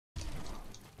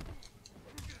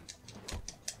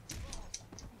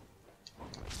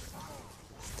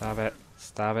Stop it.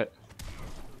 Stop it.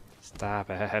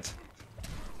 Stop it.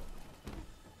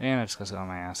 And I just got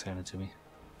my ass handed to me.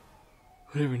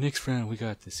 Whatever, next round, we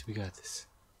got this, we got this.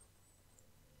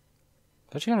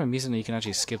 Don't you kind of amusing that you can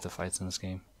actually skip the fights in this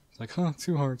game? It's like, huh,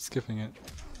 too hard skipping it.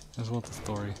 I just want the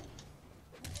story.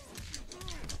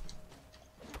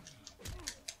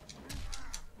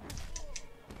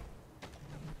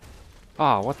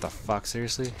 Oh, what the fuck,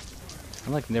 seriously?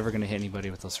 I'm like never gonna hit anybody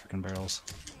with those freaking barrels.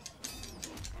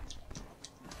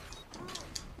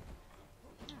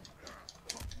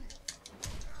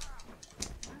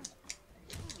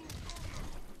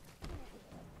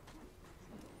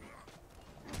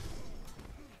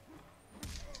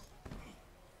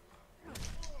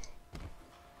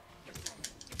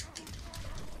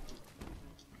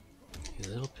 You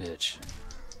little bitch.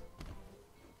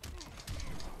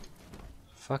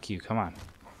 Fuck you, come on.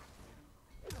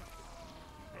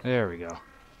 There we go.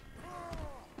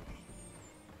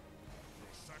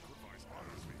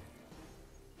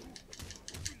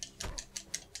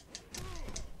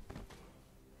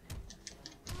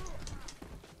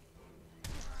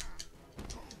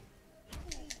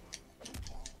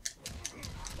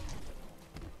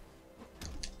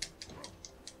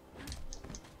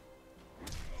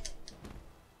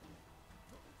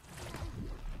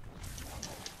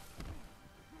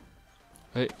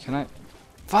 Wait, can I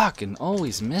fucking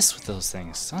always miss with those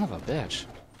things? Son of a bitch.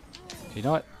 You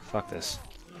know what? Fuck this.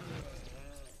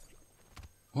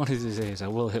 One of these days I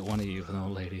will hit one of you with an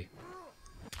old lady.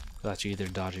 Without you either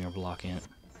dodging or blocking it.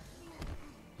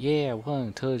 Yeah,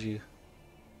 one, told you.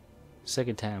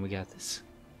 Second time we got this.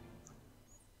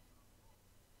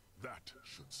 That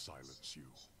should silence you.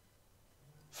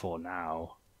 For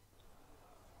now.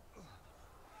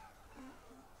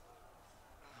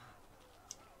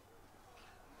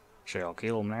 Shall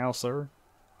kill him now, sir?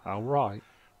 Alright.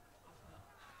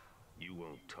 You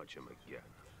won't touch him again.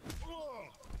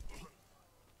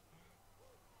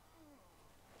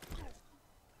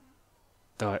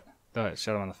 Do it. Do it.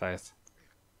 Shut him in the face.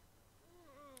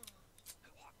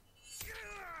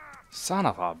 Son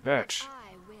of a bitch.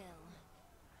 I will.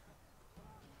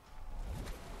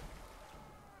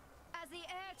 As the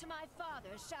heir to my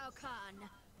father, Shao Kahn,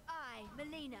 I,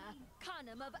 Melina,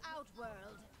 Khanum of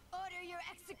Outworld, order your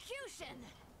execution!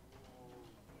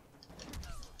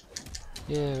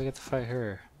 Yeah, we get to fight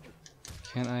her.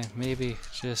 Can I maybe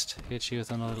just hit you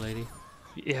with an old lady?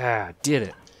 Yeah, I did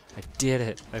it. I did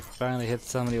it. I finally hit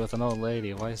somebody with an old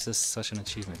lady. Why is this such an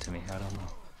achievement to me? I don't know.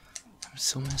 I'm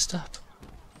so messed up.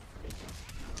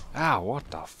 Ow,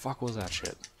 what the fuck was that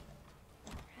shit?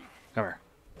 Come here.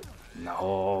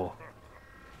 No.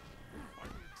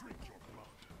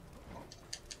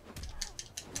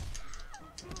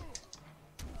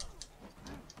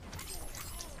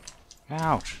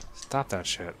 Ouch. Stop that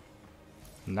shit.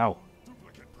 No.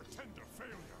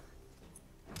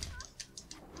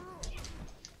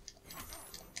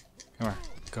 Come here.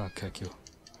 Go and kick you.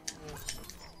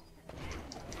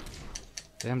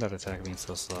 Damn, that attack being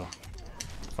so slow.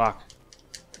 Fuck.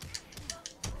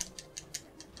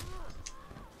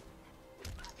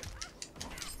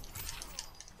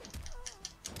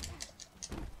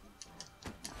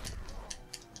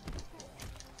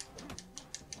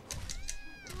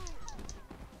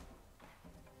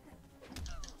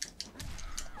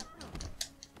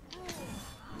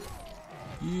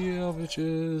 Yeah,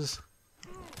 bitches.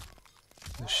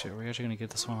 Oh shit, we're actually gonna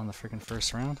get this one on the freaking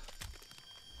first round?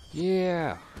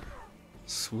 Yeah!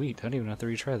 Sweet, I don't even have to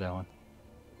retry that one.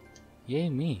 Yay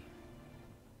me.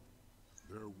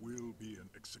 There will be an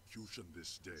execution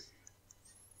this day.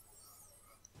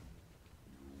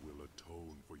 You will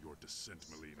atone for your descent,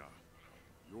 Melina.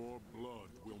 Your blood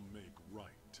will make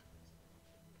right.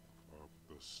 Up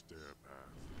the stair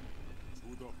path,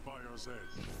 to the fire's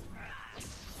edge.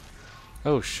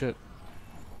 Oh shit.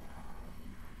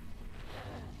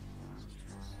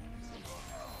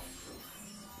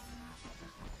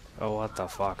 Oh, what the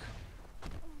fuck?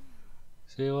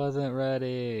 She wasn't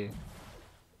ready.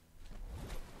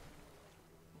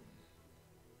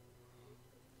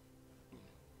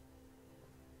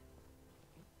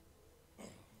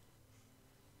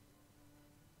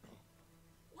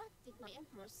 What did my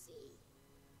emperor see?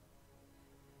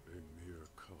 A mere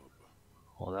cub.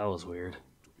 Well, that was weird.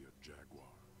 To be a jaguar.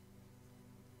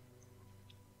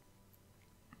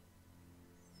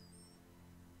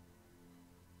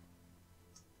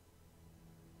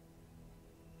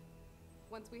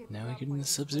 Once we hit Now the we get in the ground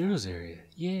point, Subzero's area.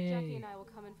 Jackie Yay! and I will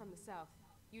come in from the south.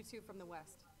 You two from the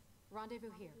west.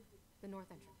 Rendezvous here, the north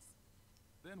entrance.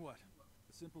 Then what?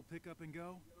 A simple pick up and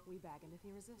go? We bag him if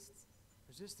he resists.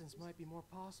 Resistance might be more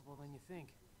possible than you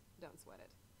think. Don't sweat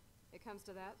it. It comes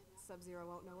to that, Subzero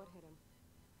won't know what hit him.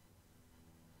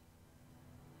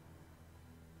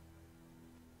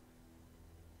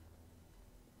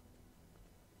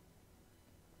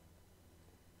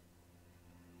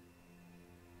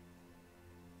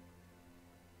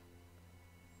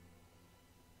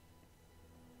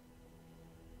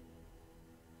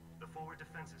 The forward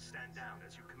defenses stand down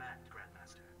as you command,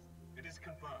 Grandmaster. It is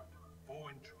confirmed. 4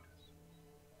 intruders.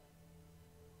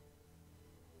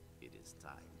 It is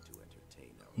time to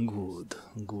entertain our Good,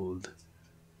 good.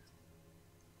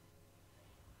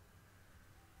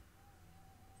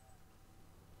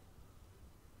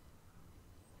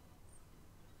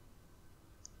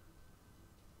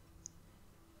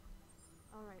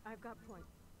 All right, I've got point.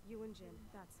 You and Jin,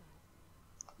 that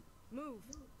side. Move!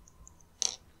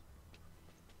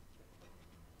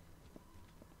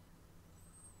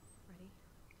 Ready?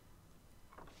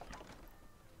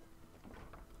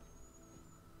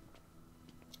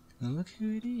 And look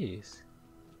who it is.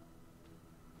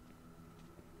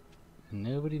 And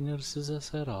nobody notices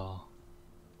us at all.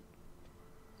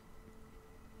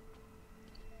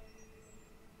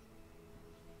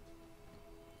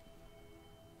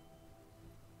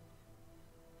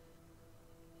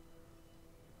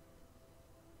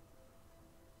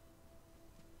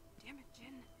 Damn it,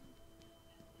 Jin.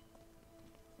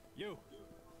 You!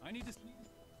 I need to...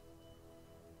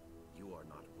 You are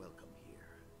not welcome here.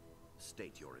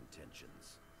 State your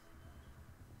intentions.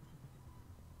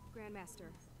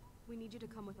 Grandmaster, we need you to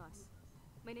come with us.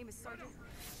 My name is Sergeant...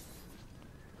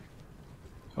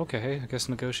 Okay, I guess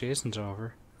negotiations are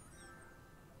over.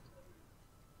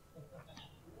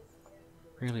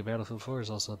 Really, Battlefield 4 is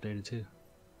also updated too.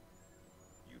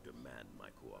 You demand my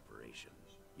cooperation,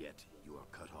 yet you are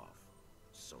cut off,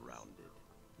 surrounded.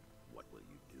 What will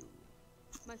you do?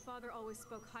 My father always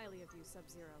spoke highly of you,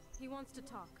 Subzero. He wants to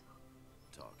talk.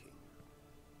 Talking.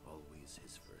 Always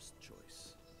his first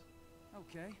choice.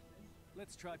 Okay,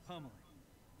 let's try pummeling.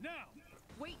 Now!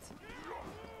 Wait!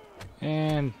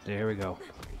 And there we go.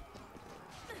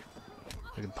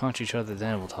 We can punch each other,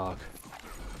 then we'll talk.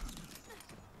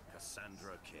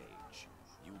 Cassandra Cage.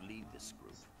 You lead this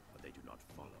group, but they do not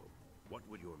follow. What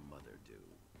would your mother do?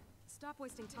 Stop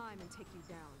wasting time and take you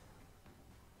down.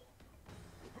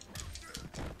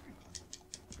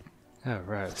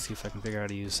 Alright, let's see if I can figure out how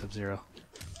to use Subzero.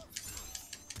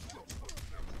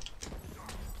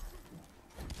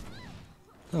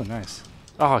 Oh, nice.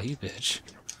 Oh, you bitch.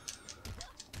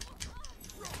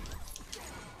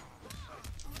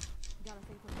 Got a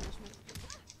thing for punishment?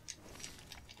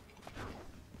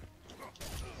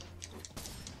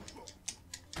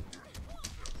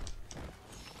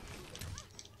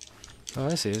 Oh,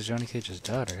 I see. It's Johnny Cage's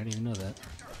daughter. I didn't even know that.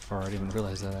 Or I didn't even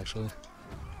realize that, actually.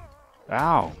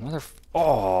 Ow!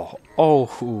 Oh!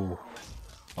 Oh!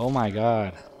 Oh my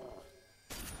god.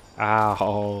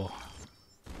 Ow!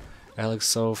 That looks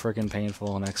so freaking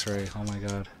painful in X-ray. Oh my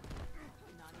god.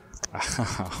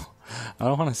 Ow. I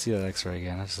don't want to see that X-ray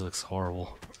again. That just looks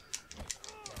horrible.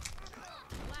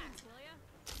 Relax, will ya?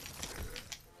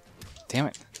 Damn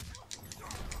it.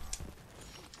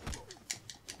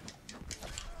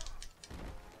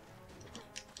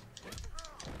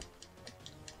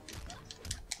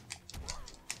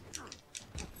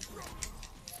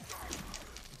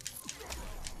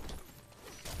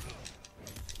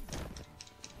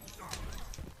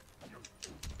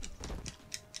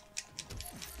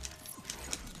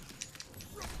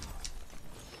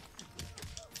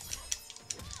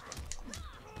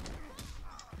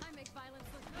 I make violence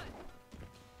look good.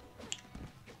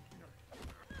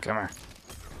 Come here.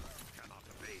 Cannot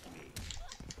evade me.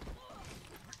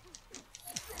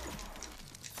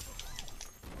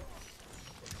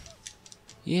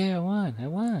 Yeah, I won. I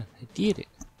won. I did it.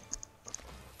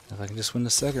 If I can just win the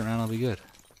second round, I'll be good.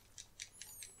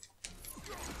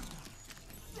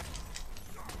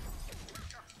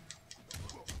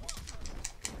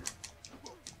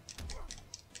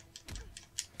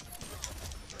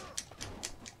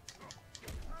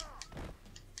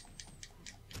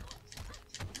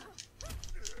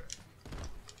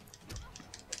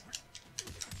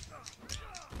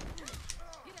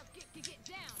 Get up, get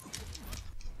down.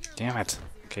 Damn it.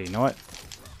 Okay, you know what?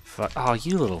 Fuck. Oh,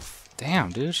 you little. Damn,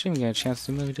 dude. She didn't get a chance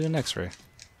to maybe do an X-ray.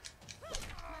 My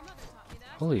mother taught me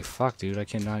that. Holy fuck, dude. I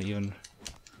cannot even.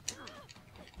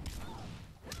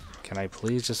 Can I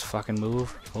please just fucking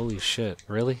move? Holy shit.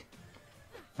 Really?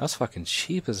 That's fucking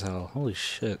cheap as hell. Holy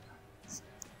shit.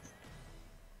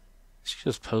 She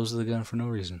just posed the gun for no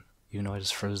reason. Even though I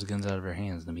just froze the guns out of her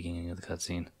hands in the beginning of the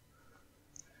cutscene.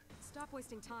 Stop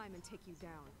wasting time and take you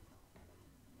down.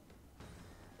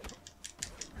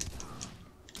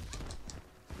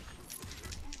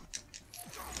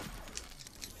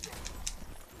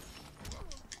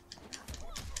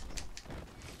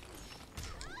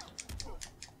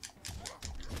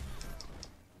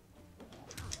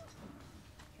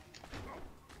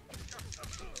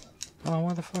 Oh,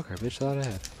 motherfucker, bitch thought I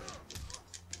had.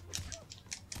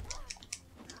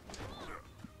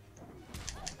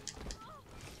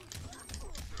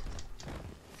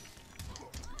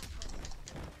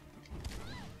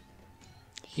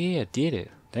 Yeah, did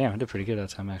it. Damn, I did pretty good that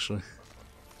time, actually.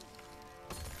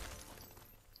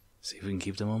 See if we can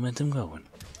keep the momentum going.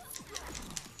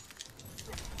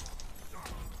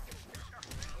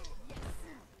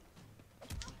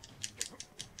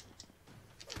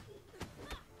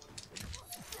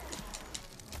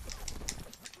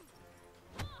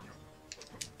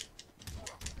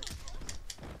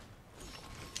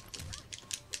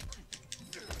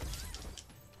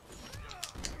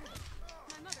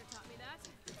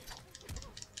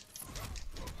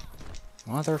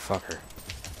 Motherfucker.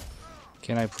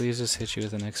 Can I please just hit you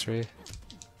with an X-ray?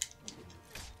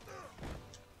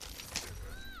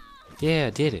 Yeah, I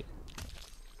did it.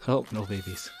 Oh, no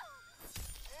babies.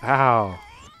 Ow.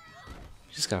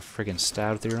 You just got friggin'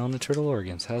 stabbed with your own internal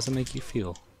organs. How does it make you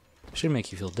feel? It should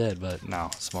make you feel dead, but no,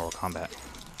 it's Mortal Kombat.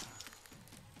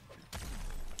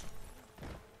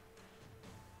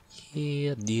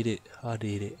 Yeah, I did it. I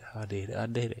did it. I did it. I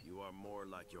did it. You are more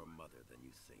like your mother than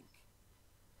you think.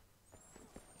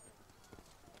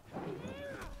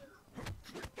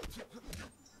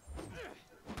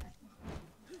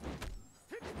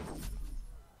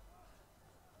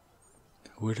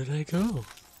 Where did I go?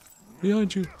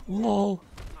 Behind you. Lol.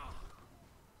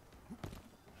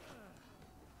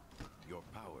 Your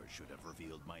power should have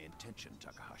revealed my intention,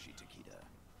 Takahashi Takeda.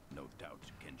 No doubt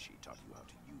Kenshi taught you how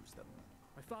to use them.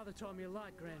 My father taught me a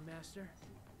lot, Grandmaster.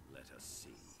 Let us see.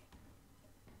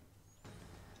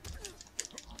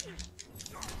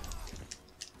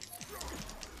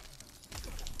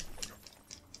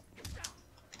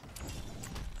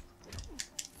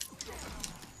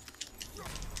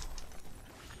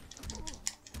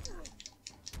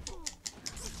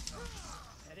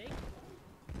 Headache?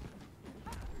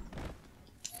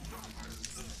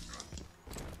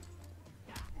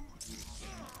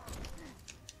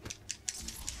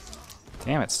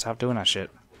 Damn it, stop doing that shit.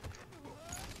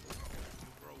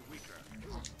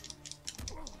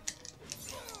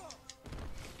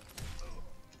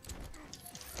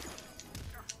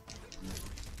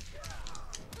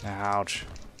 Ouch.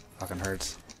 Fucking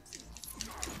hurts.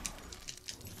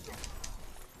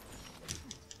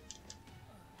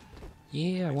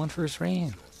 Yeah, I won first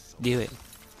round. Do it.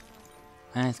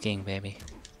 Nice game, baby.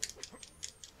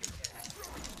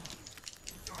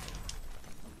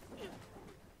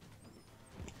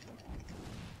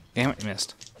 Damn it, you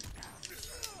missed.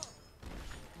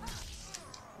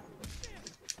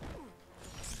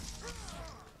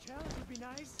 Challenge would be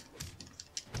nice.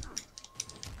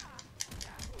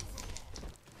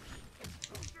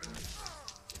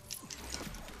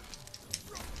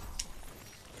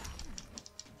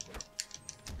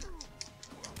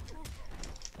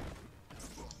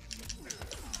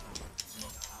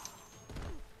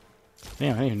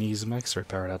 Damn, I didn't even use my X-ray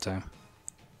power that time.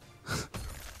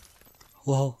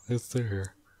 Well, it's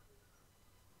there.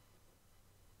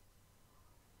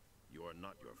 You are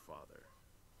not your father.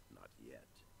 Not yet.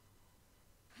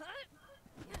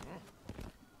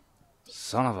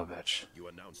 Son of a bitch. You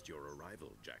announced your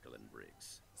arrival, Jacqueline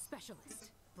Briggs.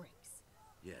 Specialist Briggs.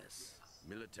 Yes,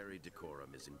 military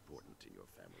decorum is important in your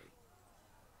family.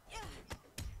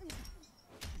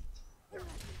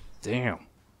 Damn.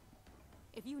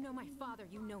 If you know my father,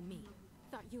 you know me.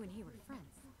 Thought you and he were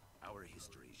friends. Our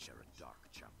histories share a dark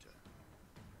chapter.